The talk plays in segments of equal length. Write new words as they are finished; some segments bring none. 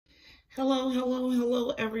Hello, hello, hello,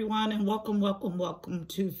 everyone, and welcome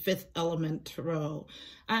to Fifth Element Tarot.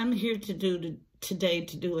 I'm here today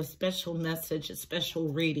to do a special message, a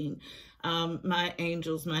special reading. My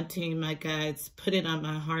angels, my team, my guides put it on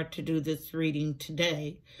my heart to do this reading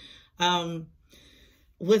today.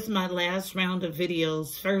 With my last round of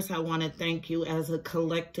videos, first I want to thank you as a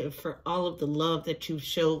collective for all of the love that you've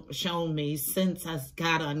shown me since I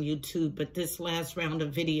got on YouTube. But this last round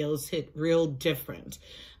of videos hit real different.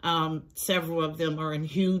 Several of them are in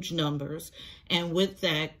huge numbers. And with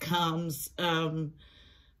that comes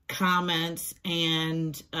comments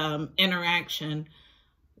and interaction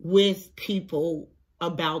with people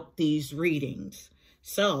about these readings.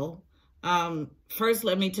 So, first,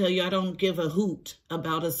 let me tell you, I don't give a hoot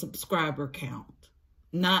about a subscriber count.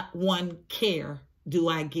 Not one care do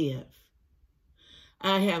I give.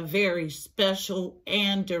 I have very special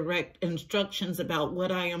and direct instructions about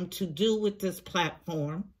what I am to do with this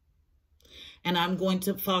platform, and I'm going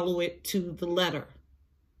to follow it to the letter.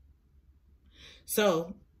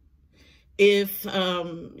 So, if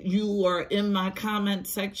you are in my comment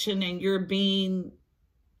section and you're being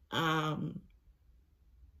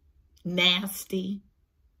nasty,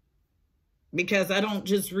 because I don't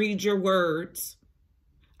just read your words.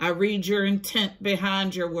 I read your intent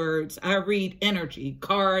behind your words. I read energy,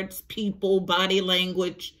 cards, people, body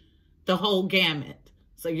language, the whole gamut.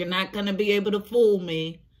 So you're not going to be able to fool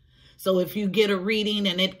me. So if you get a reading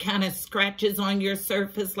and it kind of scratches on your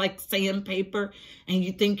surface like sandpaper and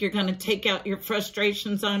you think you're going to take out your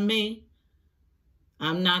frustrations on me,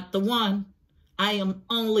 I'm not the one. I am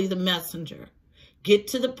only the messenger. Get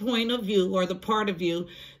to the point of view or the part of you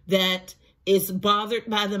that is bothered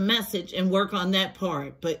by the message and work on that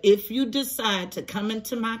part. But if you decide to come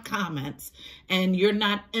into my comments and you're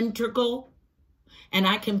not integral and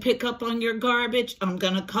I can pick up on your garbage, I'm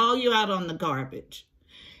going to call you out on the garbage.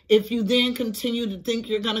 If you then continue to think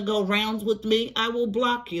you're going to go rounds with me, I will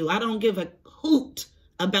block you. I don't give a hoot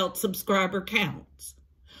about subscriber counts.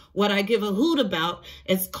 What I give a hoot about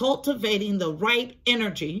is cultivating the right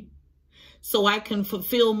energy so I can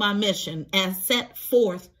fulfill my mission as set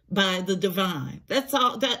forth by the divine. That's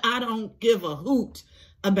all. That I don't give a hoot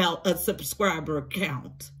about a subscriber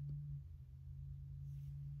count.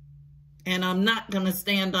 And I'm not going to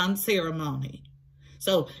stand on ceremony.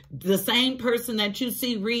 So the same person that you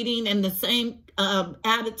see reading and the same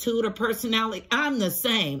attitude or personality, I'm the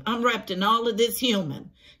same. I'm wrapped in all of this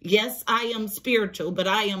human. Yes, I am spiritual, but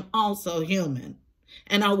I am also human.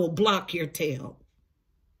 And I will block your tail.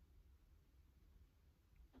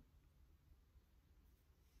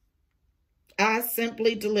 I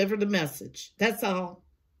simply deliver the message. That's all.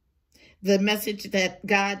 The message that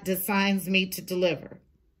God designs me to deliver.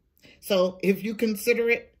 So if you consider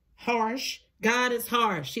it harsh, God is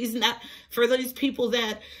harsh. He's not, for those people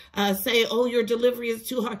that say, oh, your delivery is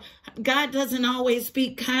too hard. God doesn't always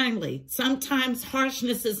speak kindly. Sometimes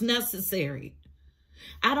harshness is necessary.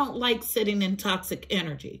 I don't like sitting in toxic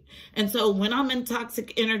energy. And so when I'm in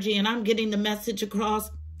toxic energy and I'm getting the message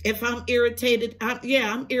across, if I'm irritated,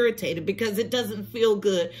 I'm irritated because it doesn't feel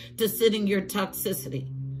good to sit in your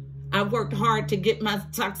toxicity. I worked hard to get my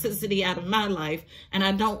toxicity out of my life, and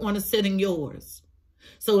I don't want to sit in yours.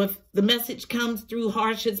 So if the message comes through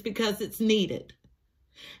harsh, it's because it's needed.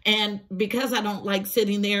 And because I don't like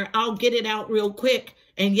sitting there, I'll get it out real quick.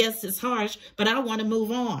 And yes, it's harsh, but I want to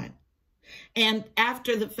move on. And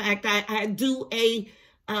after the fact, I do a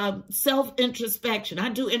self-introspection. I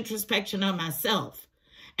do introspection on myself.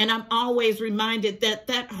 And I'm always reminded that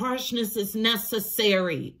that harshness is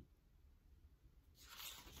necessary.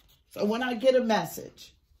 So when I get a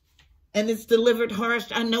message and it's delivered harsh,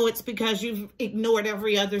 I know it's because you've ignored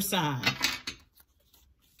every other sign.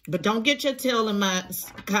 But don't get your tail in my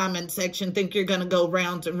comment section, think you're going to go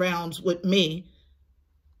rounds and rounds with me.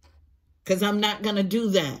 Because I'm not going to do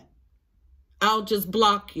that. I'll just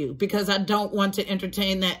block you because I don't want to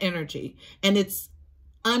entertain that energy. And it's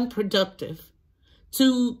unproductive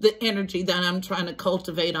to the energy that I'm trying to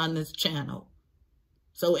cultivate on this channel.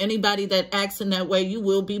 So anybody that acts in that way, you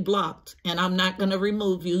will be blocked. And I'm not going to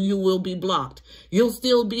remove you. You will be blocked. You'll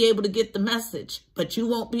still be able to get the message, but you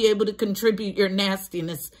won't be able to contribute your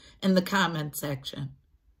nastiness in the comment section.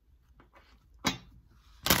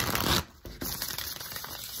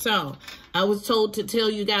 So I was told to tell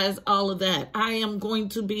you guys all of that. I am going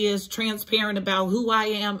to be as transparent about who I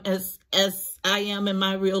am as I am in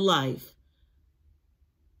my real life.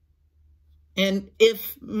 And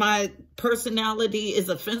if my personality is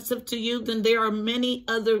offensive to you, then there are many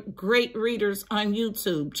other great readers on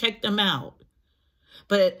YouTube. Check them out.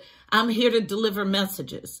 But I'm here to deliver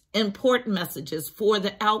messages, important messages for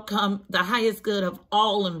the outcome, the highest good of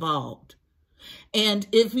all involved. And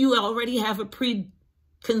if you already have a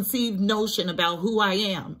preconceived notion about who I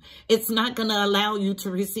am, it's not going to allow you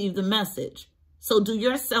to receive the message. So do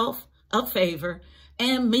yourself a favor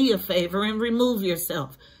and me a favor and remove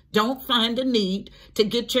yourself. Don't find a need to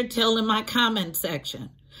get your tail in my comment section.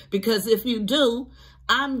 Because if you do,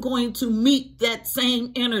 I'm going to meet that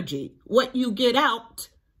same energy. What you get out,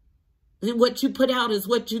 what you put out is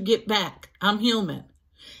what you get back. I'm human.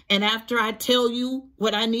 And after I tell you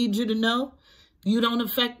what I need you to know, you don't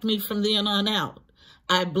affect me from then on out.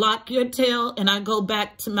 I block your tail and I go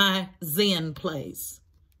back to my Zen place.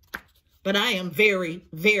 But I am very,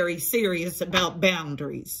 very serious about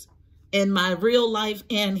boundaries in my real life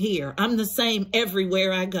and here. I'm the same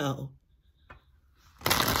everywhere I go.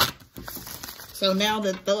 So now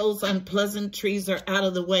that those unpleasantries are out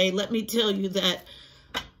of the way, let me tell you that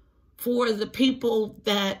for the people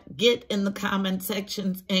that get in the comment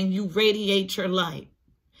sections and you radiate your light,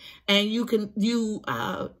 and you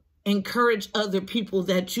encourage other people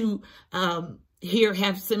that you hear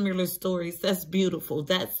have similar stories, that's beautiful.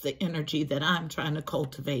 That's the energy that I'm trying to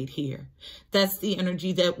cultivate here. That's the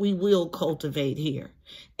energy that we will cultivate here.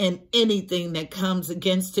 And anything that comes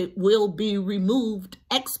against it will be removed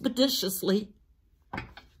expeditiously.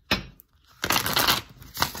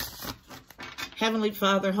 Heavenly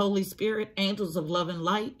Father, Holy Spirit, angels of love and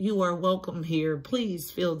light, you are welcome here. Please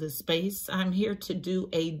fill this space. I'm here to do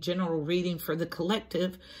a general reading for the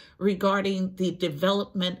collective regarding the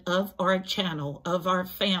development of our channel, of our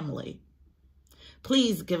family.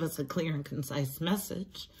 Please give us a clear and concise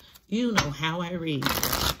message. You know how I read.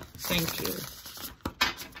 Thank you.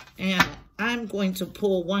 And I'm going to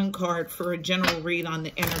pull one card for a general read on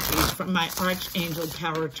the energies from my Archangel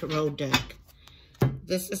Power Tarot deck.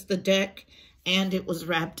 This is the deck. And it was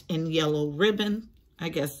wrapped in yellow ribbon. I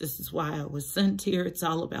guess this is why I was sent here. It's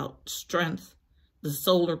all about strength, the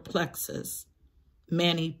solar plexus,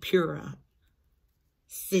 Manipura,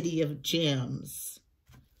 city of gems,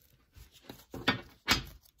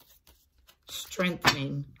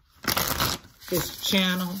 strengthening this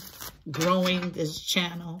channel, growing this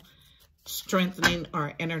channel, strengthening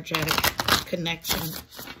our energetic connection,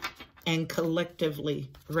 and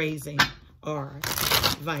collectively raising our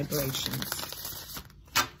vibrations.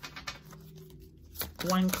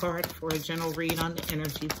 One card for a general read on the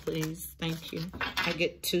energy, please. Thank you. I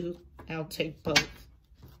get two. I'll take both.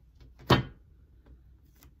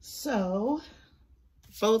 So,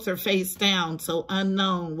 both are face down, so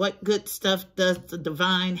unknown. What good stuff does the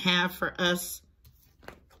divine have for us?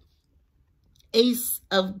 Ace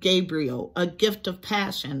of Gabriel, a gift of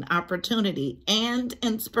passion, opportunity, and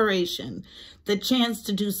inspiration. The chance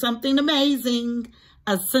to do something amazing,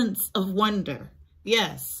 a sense of wonder.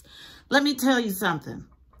 Yes. Let me tell you something.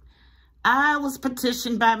 I was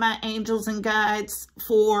petitioned by my angels and guides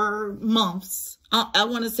for months. I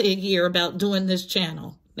want to say a year about doing this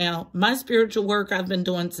channel. Now, my spiritual work I've been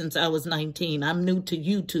doing since I was 19. I'm new to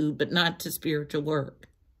YouTube, but not to spiritual work.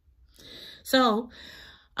 So,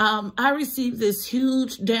 I received this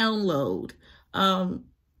huge download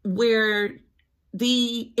where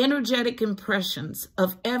the energetic impressions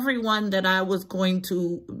of everyone that I was going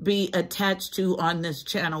to be attached to on this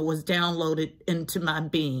channel was downloaded into my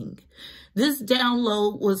being. This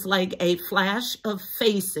download was like a flash of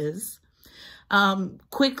faces.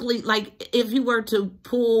 Quickly, like if you were to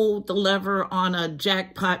pull the lever on a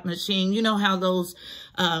jackpot machine, you know how those,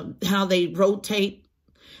 how they rotate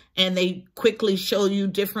and they quickly show you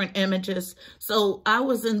different images. So I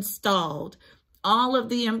was installed. All of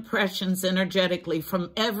the impressions energetically from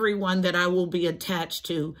everyone that I will be attached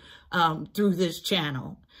to through this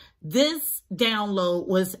channel. This download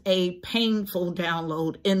was a painful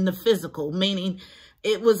download in the physical, meaning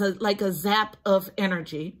it was like a zap of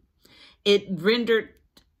energy. It rendered,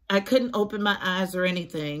 I couldn't open my eyes or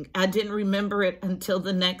anything. I didn't remember it until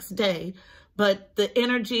the next day. But the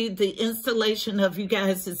energy, the installation of you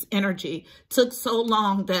guys' energy took so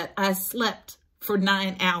long that I slept for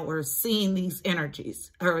 9 hours seeing these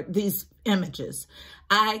energies or these images.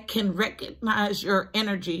 I can recognize your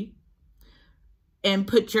energy and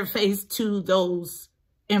put your face to those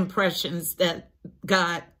impressions that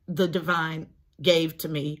God, the divine, gave to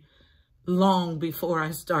me long before I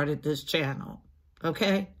started this channel.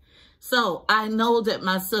 Okay? So I know that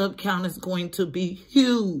my sub count is going to be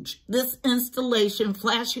huge. This installation,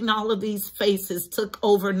 flashing all of these faces, took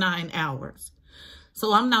over 9 hours.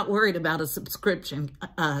 So I'm not worried about a subscription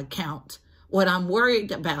count. What I'm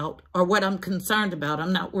worried about, or what I'm concerned about,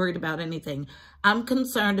 I'm not worried about anything. I'm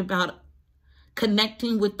concerned about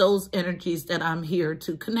connecting with those energies that I'm here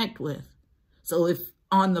to connect with. So if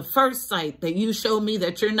on the first sight that you show me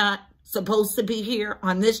that you're not supposed to be here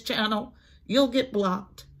on this channel, you'll get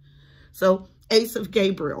blocked. So Ace of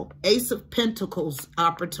Gabriel, Ace of Pentacles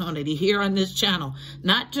opportunity here on this channel,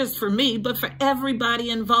 not just for me, but for everybody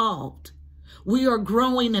involved. We are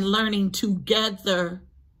growing and learning together.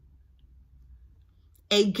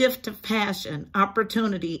 A gift of passion,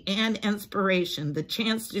 opportunity, and inspiration, the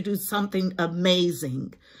chance to do something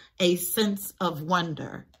amazing, a sense of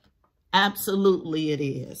wonder. Absolutely it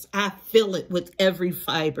is. I feel it with every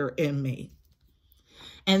fiber in me.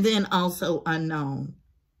 And then also unknown.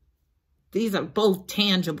 These are both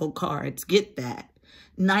tangible cards. Get that.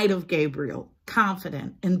 Knight of Gabriel,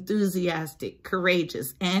 confident, enthusiastic,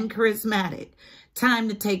 courageous, and charismatic. Time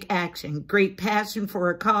to take action, great passion for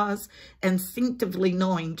a cause, instinctively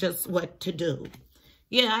knowing just what to do.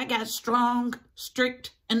 Yeah, I got strong,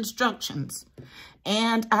 strict instructions,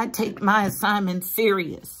 and I take my assignment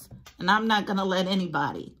serious, and I'm not going to let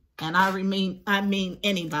anybody, and I mean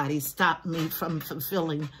anybody, stop me from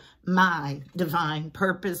fulfilling my divine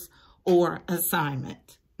purpose or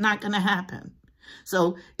assignment. Not going to happen.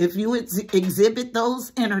 So if you exhibit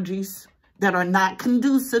those energies that are not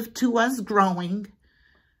conducive to us growing,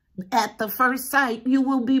 at the first sight, you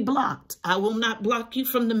will be blocked. I will not block you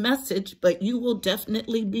from the message, but you will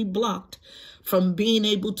definitely be blocked from being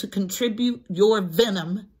able to contribute your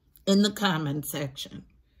venom in the comment section.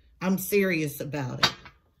 I'm serious about it.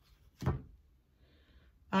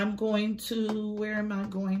 I'm going to, where am I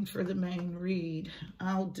going for the main read?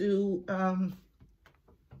 I'll do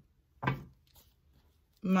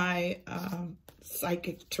my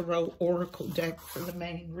Psychic Tarot Oracle deck for the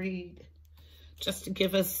main read, just to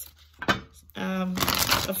give us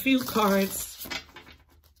a few cards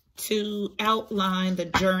to outline the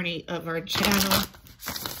journey of our channel,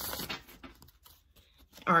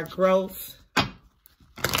 our growth,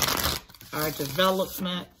 our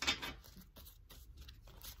development,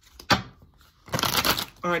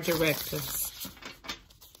 our directives.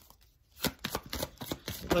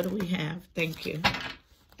 What do we have? Thank you.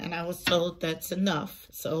 And I was told that's enough.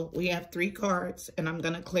 So we have 3 cards, and I'm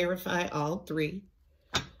going to clarify all 3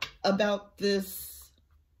 about this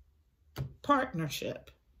partnership.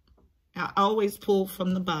 I always pull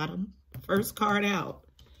from the bottom. First card out.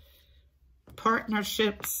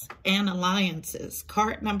 Partnerships and alliances.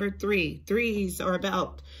 Card number 3. 3s are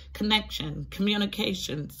about connection,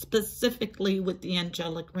 communication, specifically with the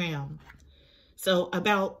angelic realm. So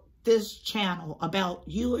about this channel, about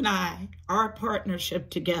you and I, our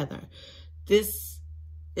partnership together. This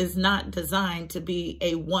is not designed to be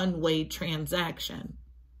a one-way transaction.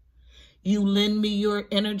 You lend me your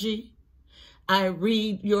energy, I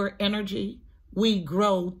read your energy, we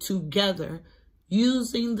grow together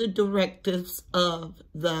using the directives of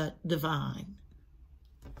the divine.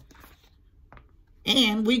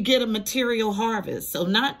 And we get a material harvest. So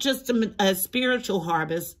not just a spiritual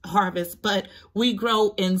harvest, but we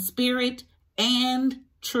grow in spirit and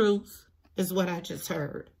truth, is what I just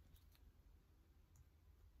heard.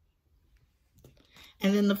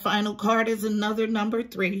 And then the final card is another number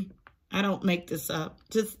 3. I don't make this up.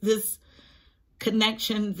 Just this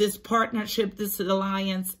connection, this partnership, this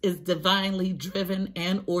alliance is divinely driven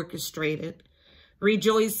and orchestrated.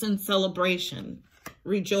 Rejoice in celebration.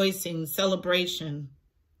 Rejoicing, celebration,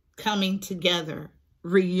 coming together,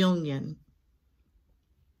 reunion.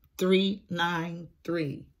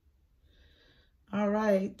 393. All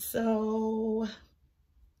right, so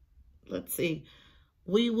let's see.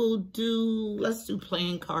 Let's do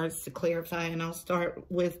playing cards to clarify, and I'll start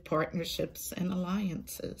with partnerships and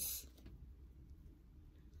alliances.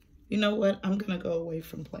 You know what? I'm going to go away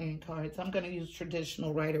from playing cards. I'm going to use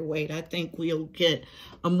traditional Rider-Waite. I think we'll get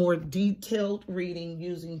a more detailed reading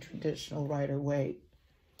using traditional Rider-Waite.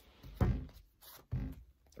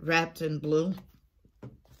 Wrapped in blue.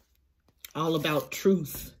 All about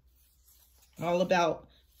truth. All about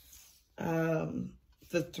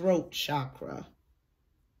the throat chakra.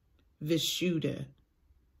 Vishuddha.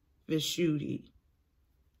 Vishuddhi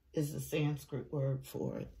is the Sanskrit word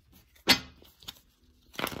for it.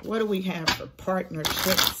 What do we have for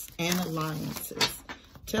partnerships and alliances?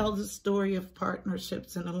 Tell the story of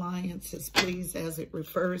partnerships and alliances, please, as it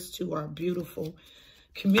refers to our beautiful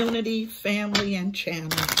community, family, and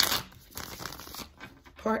channel.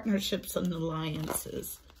 Partnerships and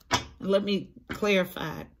alliances. And let me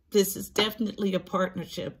clarify. This is definitely a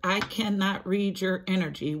partnership. I cannot read your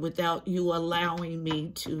energy without you allowing me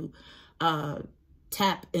to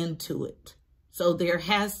tap into it. So there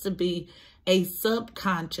has to be a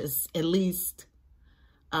subconscious, at least,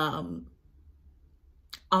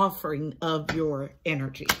 offering of your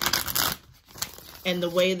energy. And the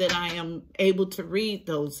way that I am able to read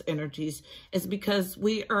those energies is because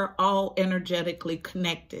we are all energetically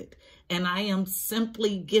connected. And I am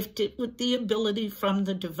simply gifted with the ability from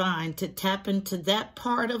the divine to tap into that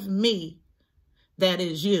part of me that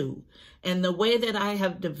is you. And the way that I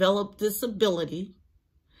have developed this ability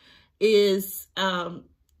is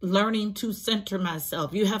learning to center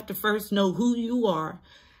myself. You have to first know who you are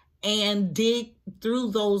and dig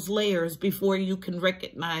through those layers before you can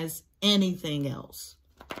recognize anything else.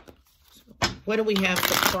 So what do we have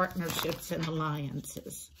for partnerships and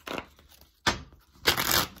alliances?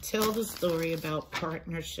 Tell the story about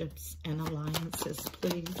partnerships and alliances,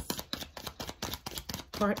 please.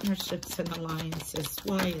 Partnerships and alliances.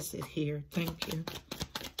 Why is it here? Thank you.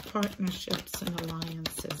 Partnerships and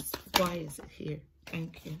alliances. Why is it here?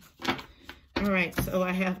 Thank you. All right, so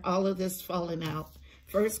I have all of this falling out.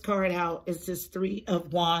 First card out is this Three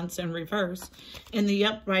of Wands in reverse. In the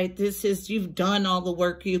upright, this is you've done all the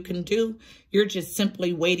work you can do. You're just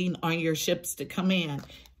simply waiting on your ships to come in.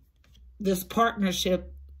 This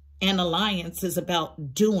partnership and alliance is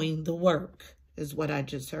about doing the work, is what I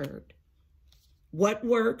just heard. What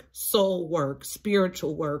work? Soul work,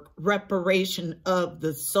 spiritual work, reparation of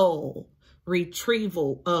the soul,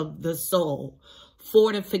 retrieval of the soul,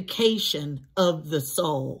 fortification of the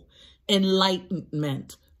soul,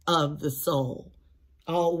 enlightenment of the soul.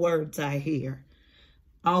 All words I hear.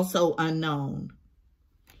 Also unknown.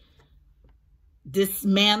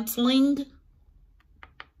 Dismantling.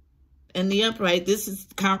 In the upright, this is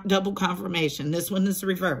double confirmation. This one is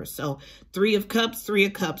reversed. So Three of Cups,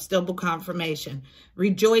 double confirmation.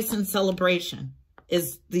 Rejoice and celebration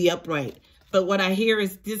is the upright. But what I hear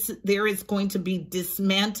is this: there is going to be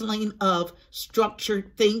dismantling of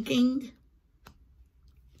structured thinking.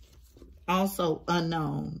 Also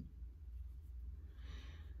unknown.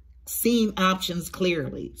 Seeing options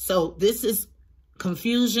clearly. So this is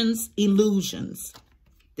confusions, illusions.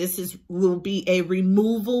 This will be a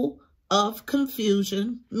removal of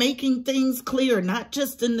confusion, making things clear, not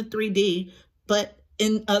just in the 3D, but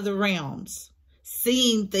in other realms.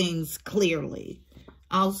 Seeing things clearly.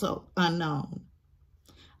 Also unknown.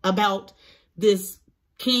 About this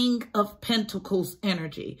King of Pentacles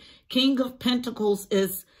energy. King of Pentacles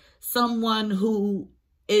is someone who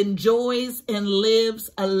enjoys and lives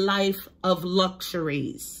a life of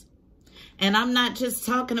luxuries. And I'm not just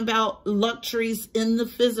talking about luxuries in the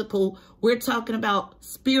physical. We're talking about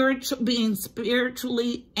being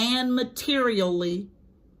spiritually and materially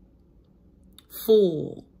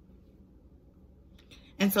full.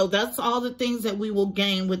 And so that's all the things that we will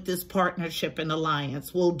gain with this partnership and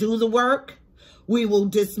alliance. We'll do the work. We will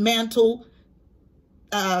dismantle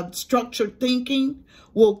structured thinking.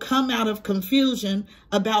 We'll come out of confusion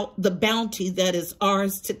about the bounty that is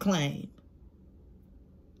ours to claim.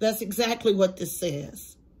 That's exactly what this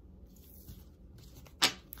says.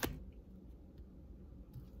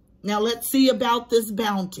 Now let's see about this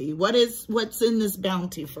bounty. What's in this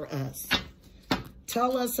bounty for us?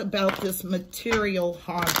 Tell us about this material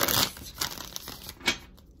harvest.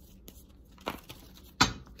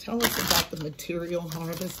 Tell us about the material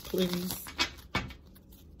harvest, please.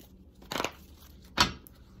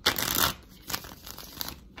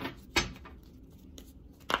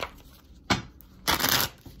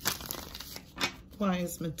 Why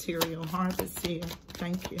is material harvest here?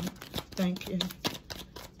 Thank you. Thank you.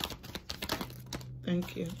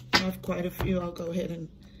 Thank you. I have quite a few. I'll go ahead and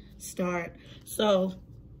start. So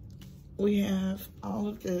we have all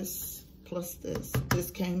of this plus this.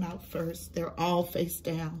 This came out first. They're all face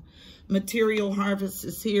down. Material harvest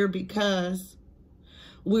is here because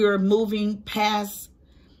we are moving past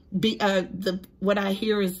what I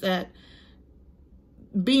hear is that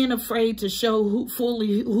being afraid to show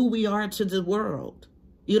fully who we are to the world.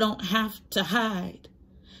 You don't have to hide.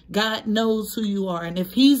 God knows who you are. And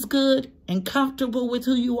if he's good and comfortable with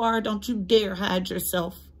who you are, don't you dare hide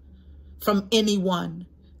yourself from anyone,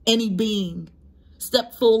 any being.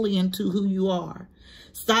 Step fully into who you are.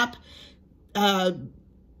 Stop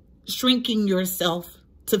shrinking yourself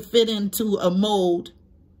to fit into a mold.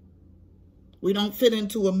 We don't fit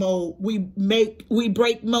into a mold. We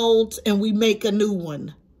break molds and we make a new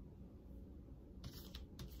one.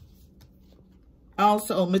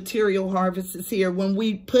 Also, material harvest is here when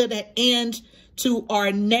we put an end to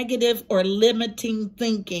our negative or limiting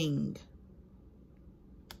thinking,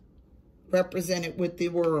 represented with the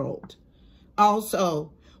world.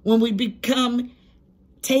 Also, when we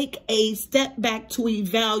take a step back to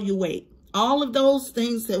evaluate all of those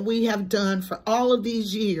things that we have done for all of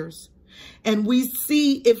these years And we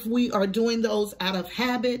see if we are doing those out of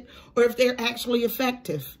habit or if they're actually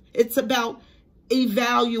effective. It's about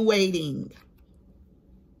evaluating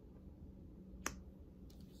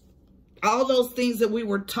all those things that we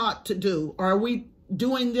were taught to do. Are we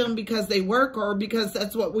doing them because they work or because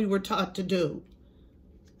that's what we were taught to do?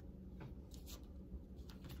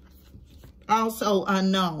 Also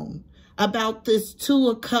unknown about this Two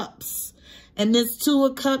of Cups. And this Two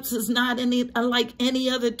of Cups is not like any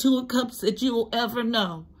other Two of Cups that you will ever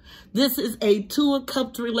know. This is a Two of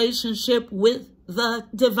Cups relationship with the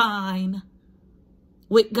divine,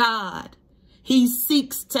 with God. He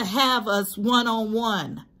seeks to have us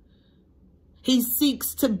one-on-one. He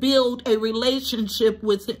seeks to build a relationship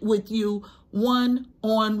with you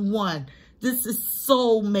one-on-one. This is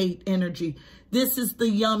soulmate energy. This is the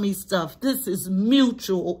yummy stuff. This is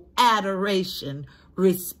mutual adoration,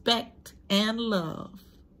 respect, and love.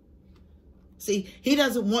 See, he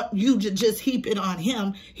doesn't want you to just heap it on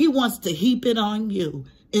him. He wants to heap it on you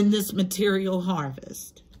in this material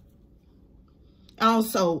harvest.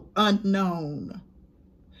 Also unknown.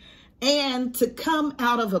 And to come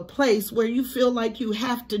out of a place where you feel like you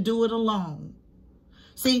have to do it alone.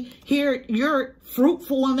 See, here you're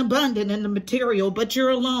fruitful and abundant in the material, but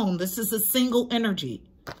you're alone. This is a single energy.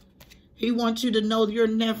 He wants you to know you're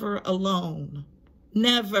never alone.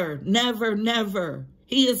 Never, never, never.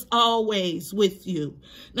 He is always with you.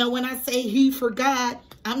 Now, when I say he forgot,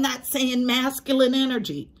 I'm not saying masculine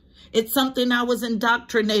energy. It's something I was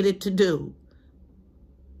indoctrinated to do.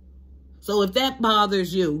 So if that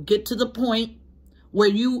bothers you, get to the point where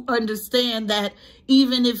you understand that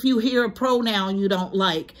even if you hear a pronoun you don't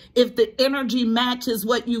like, if the energy matches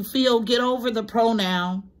what you feel, get over the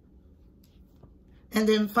pronoun. And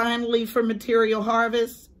then finally, for material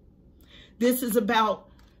harvest, this is about,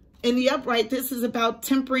 in the upright, this is about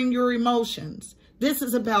tempering your emotions. This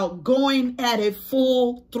is about going at it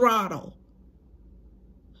full throttle.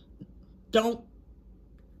 Don't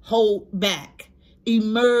hold back.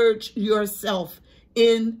 Emerge yourself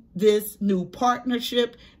in this new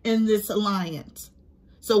partnership, in this alliance,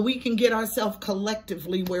 so we can get ourselves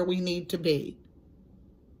collectively where we need to be.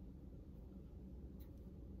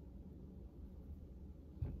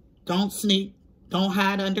 Don't sneak. Don't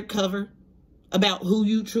hide under cover about who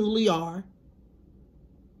you truly are.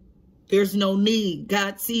 There's no need.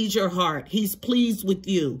 God sees your heart. He's pleased with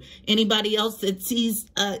you. Anybody else that sees,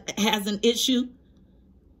 has an issue,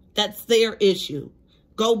 that's their issue.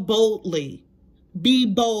 Go boldly. Be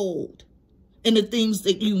bold in the things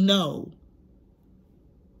that you know.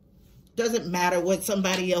 Doesn't matter what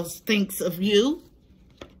somebody else thinks of you.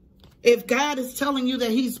 If God is telling you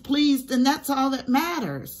that he's pleased, then that's all that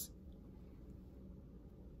matters.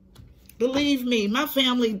 Believe me, my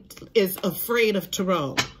family is afraid of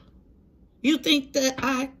tarot. You think that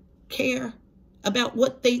I care about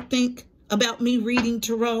what they think about me reading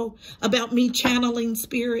tarot, about me channeling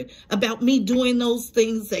spirit, about me doing those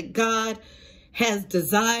things that God has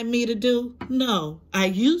designed me to do? No, I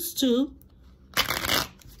used to.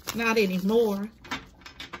 Not anymore.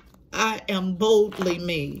 I am boldly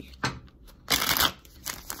me.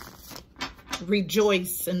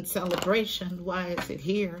 Rejoice in celebration. Why is it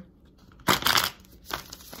here?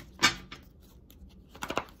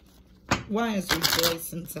 Why is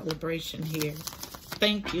rejoice in celebration here?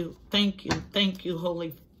 Thank you, thank you, thank you,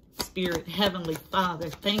 Holy Spirit, Heavenly Father.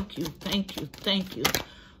 Thank you, thank you, thank you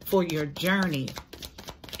for your journey.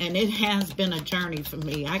 And it has been a journey for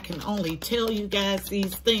me. I can only tell you guys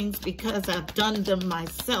these things because I've done them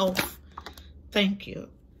myself. Thank you.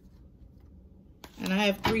 And I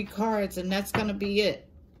have 3 cards, and that's going to be it.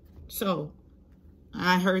 So,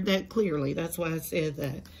 I heard that clearly. That's why I said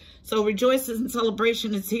that. So, rejoice in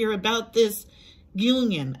celebration is here about this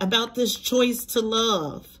union, about this choice to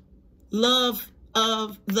love. Love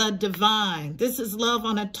of the divine. This is love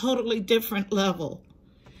on a totally different level.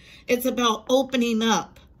 It's about opening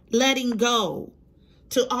up, letting go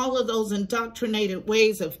to all of those indoctrinated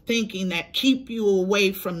ways of thinking that keep you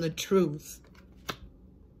away from the truth.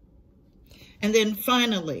 And then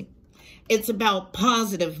finally, it's about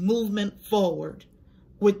positive movement forward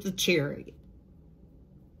with the Chariot.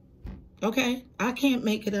 Okay? I can't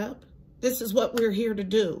make it up. This is what we're here to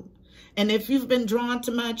do. And if you've been drawn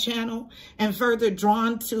to my channel and further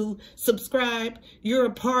drawn to subscribe, you're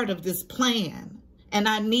a part of this plan. And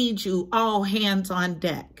I need you all hands on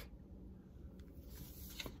deck.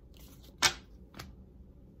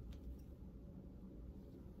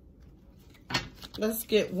 Let's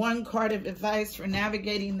get 1 card of advice for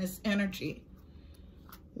navigating this energy.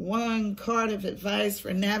 1 card of advice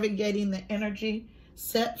for navigating the energy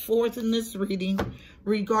set forth in this reading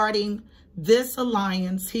regarding this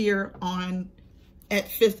alliance here at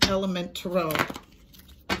Fifth Element Tarot.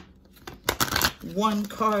 One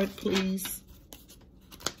card, please,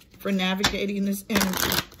 for navigating this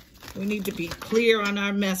energy. We need to be clear on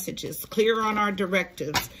our messages, clear on our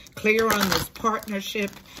directives, clear on this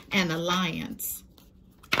partnership and alliance.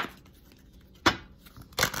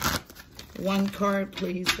 One card,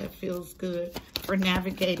 please, that feels good for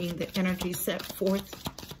navigating the energy set forth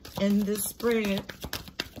in this spread.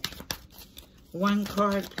 One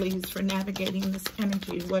card, please, for navigating this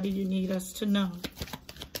energy. What do you need us to know?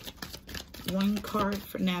 One card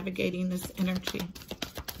for navigating this energy.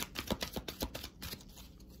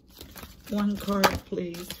 One card,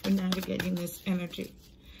 please, for navigating this energy.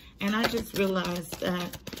 And I just realized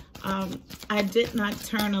that I did not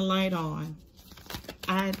turn a light on.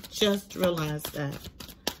 I just realized that.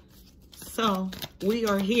 So we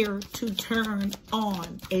are here to turn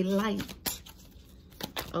on a light.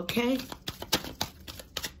 Okay?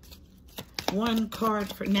 One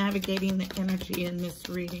card for navigating the energy in this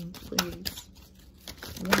reading, please.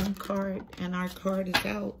 One card, and our card is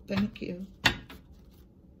out. Thank you.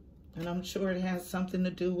 And I'm sure it has something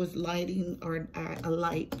to do with lighting or a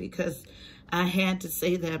light, because I had to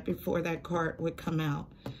say that before that card would come out.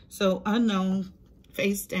 So unknown,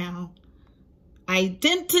 face down.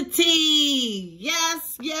 Identity.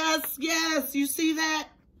 Yes, yes, yes. You see that?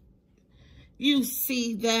 You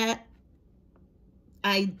see that?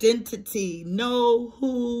 Identity. Know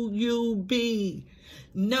who you be.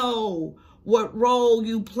 Know what role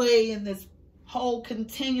you play in this whole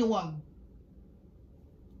continuum.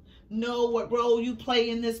 Know what role you play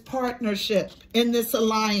in this partnership, in this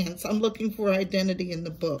alliance. I'm looking for identity in the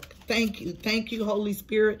book. Thank you. Thank you, Holy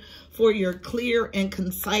Spirit, for your clear and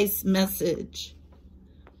concise message.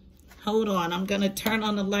 Hold on. I'm going to turn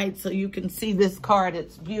on the light so you can see this card.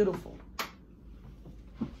 It's beautiful.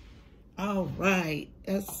 All right.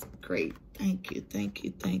 That's great. Thank you. Thank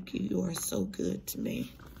you. Thank you. You are so good to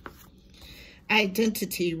me.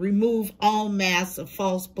 Identity. Remove all masks of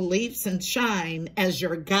false beliefs and shine as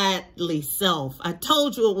your godly self. I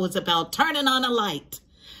told you it was about turning on a light.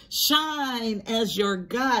 Shine as your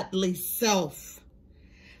godly self.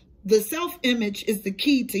 The self-image is the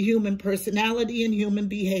key to human personality and human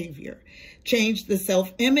behavior. Change the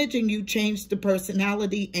self-image and you change the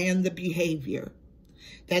personality and the behavior.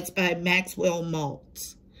 That's by Maxwell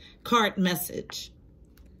Maltz. Card message.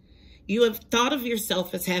 You have thought of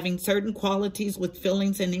yourself as having certain qualities with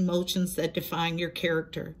feelings and emotions that define your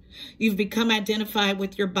character. You've become identified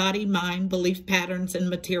with your body, mind, belief patterns, and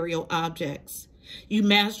material objects. You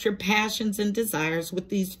mask your passions and desires with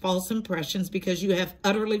these false impressions because you have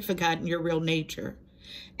utterly forgotten your real nature.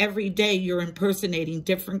 Every day you're impersonating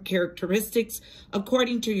different characteristics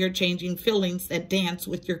according to your changing feelings that dance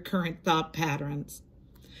with your current thought patterns.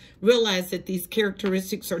 Realize that these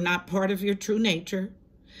characteristics are not part of your true nature.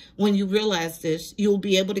 When you realize this, you'll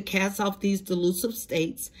be able to cast off these delusive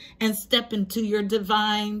states and step into your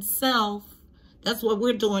divine self. That's what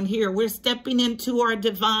we're doing here. We're stepping into our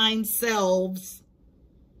divine selves.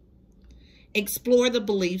 Explore the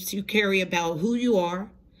beliefs you carry about who you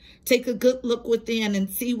are. Take a good look within and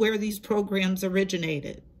see where these programs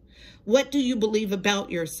originated. What do you believe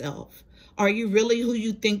about yourself? Are you really who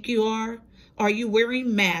you think you are? Are you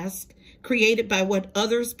wearing masks created by what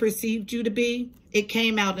others perceived you to be? It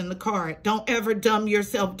came out in the card. Don't ever dumb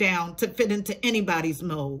yourself down to fit into anybody's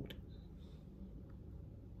mold.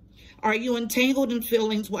 Are you entangled in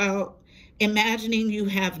feelings while imagining you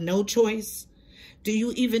have no choice? Do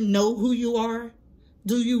you even know who you are?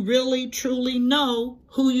 Do you really, truly know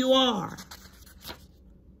who you are?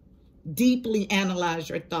 Deeply analyze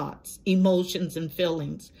your thoughts, emotions, and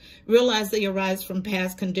feelings. Realize they arise from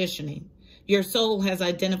past conditioning. Your soul has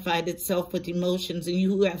identified itself with emotions, and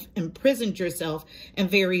you have imprisoned yourself in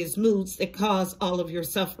various moods that cause all of your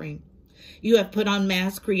suffering. You have put on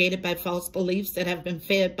masks created by false beliefs that have been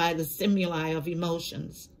fed by the stimuli of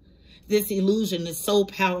emotions. This illusion is so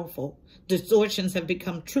powerful. Distortions have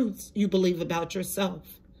become truths you believe about yourself.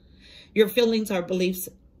 Your feelings and beliefs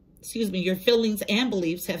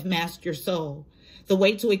have masked your soul. The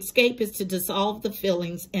way to escape is to dissolve the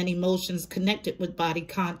feelings and emotions connected with body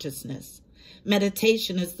consciousness.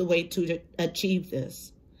 Meditation is the way to achieve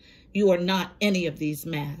this. You are not any of these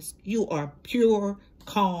masks. You are pure,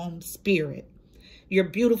 calm spirit. Your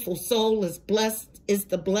beautiful soul is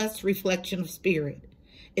the blessed reflection of spirit.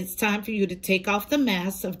 It's time for you to take off the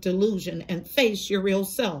masks of delusion and face your real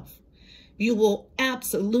self. You will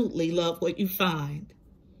absolutely love what you find.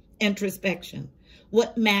 Introspection.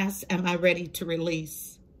 What masks am I ready to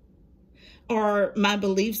release? Are my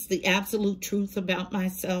beliefs the absolute truth about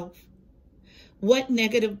myself? What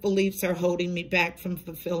negative beliefs are holding me back from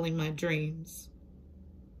fulfilling my dreams?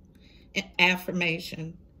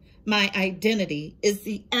 Affirmation. My identity is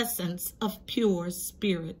the essence of pure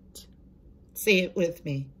spirit. Say it with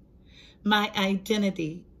me. My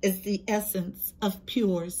identity is the essence of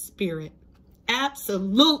pure spirit.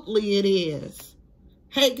 Absolutely it is.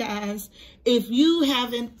 Hey guys, if you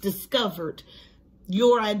haven't discovered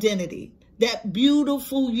your identity, that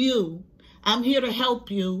beautiful you, I'm here to help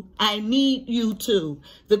you. I need you to.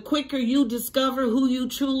 The quicker you discover who you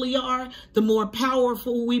truly are, the more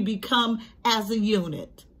powerful we become as a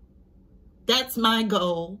unit. That's my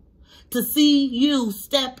goal, to see you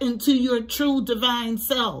step into your true divine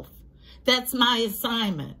self. That's my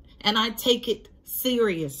assignment, and I take it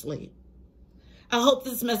seriously. I hope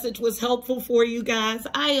this message was helpful for you guys.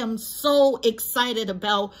 I am so excited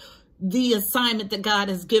about the assignment that God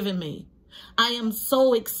has given me. I am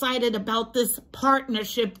so excited about this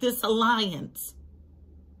partnership, this alliance.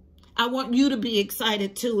 I want you to be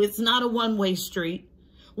excited too. It's not a one-way street.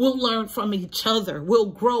 We'll learn from each other.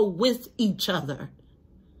 We'll grow with each other.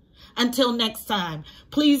 Until next time,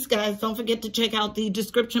 please, guys, don't forget to check out the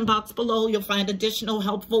description box below. You'll find additional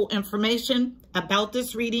helpful information about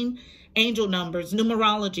this reading, angel numbers,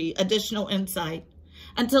 numerology, additional insight.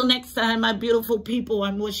 Until next time, my beautiful people,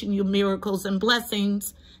 I'm wishing you miracles and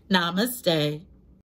blessings. Namaste.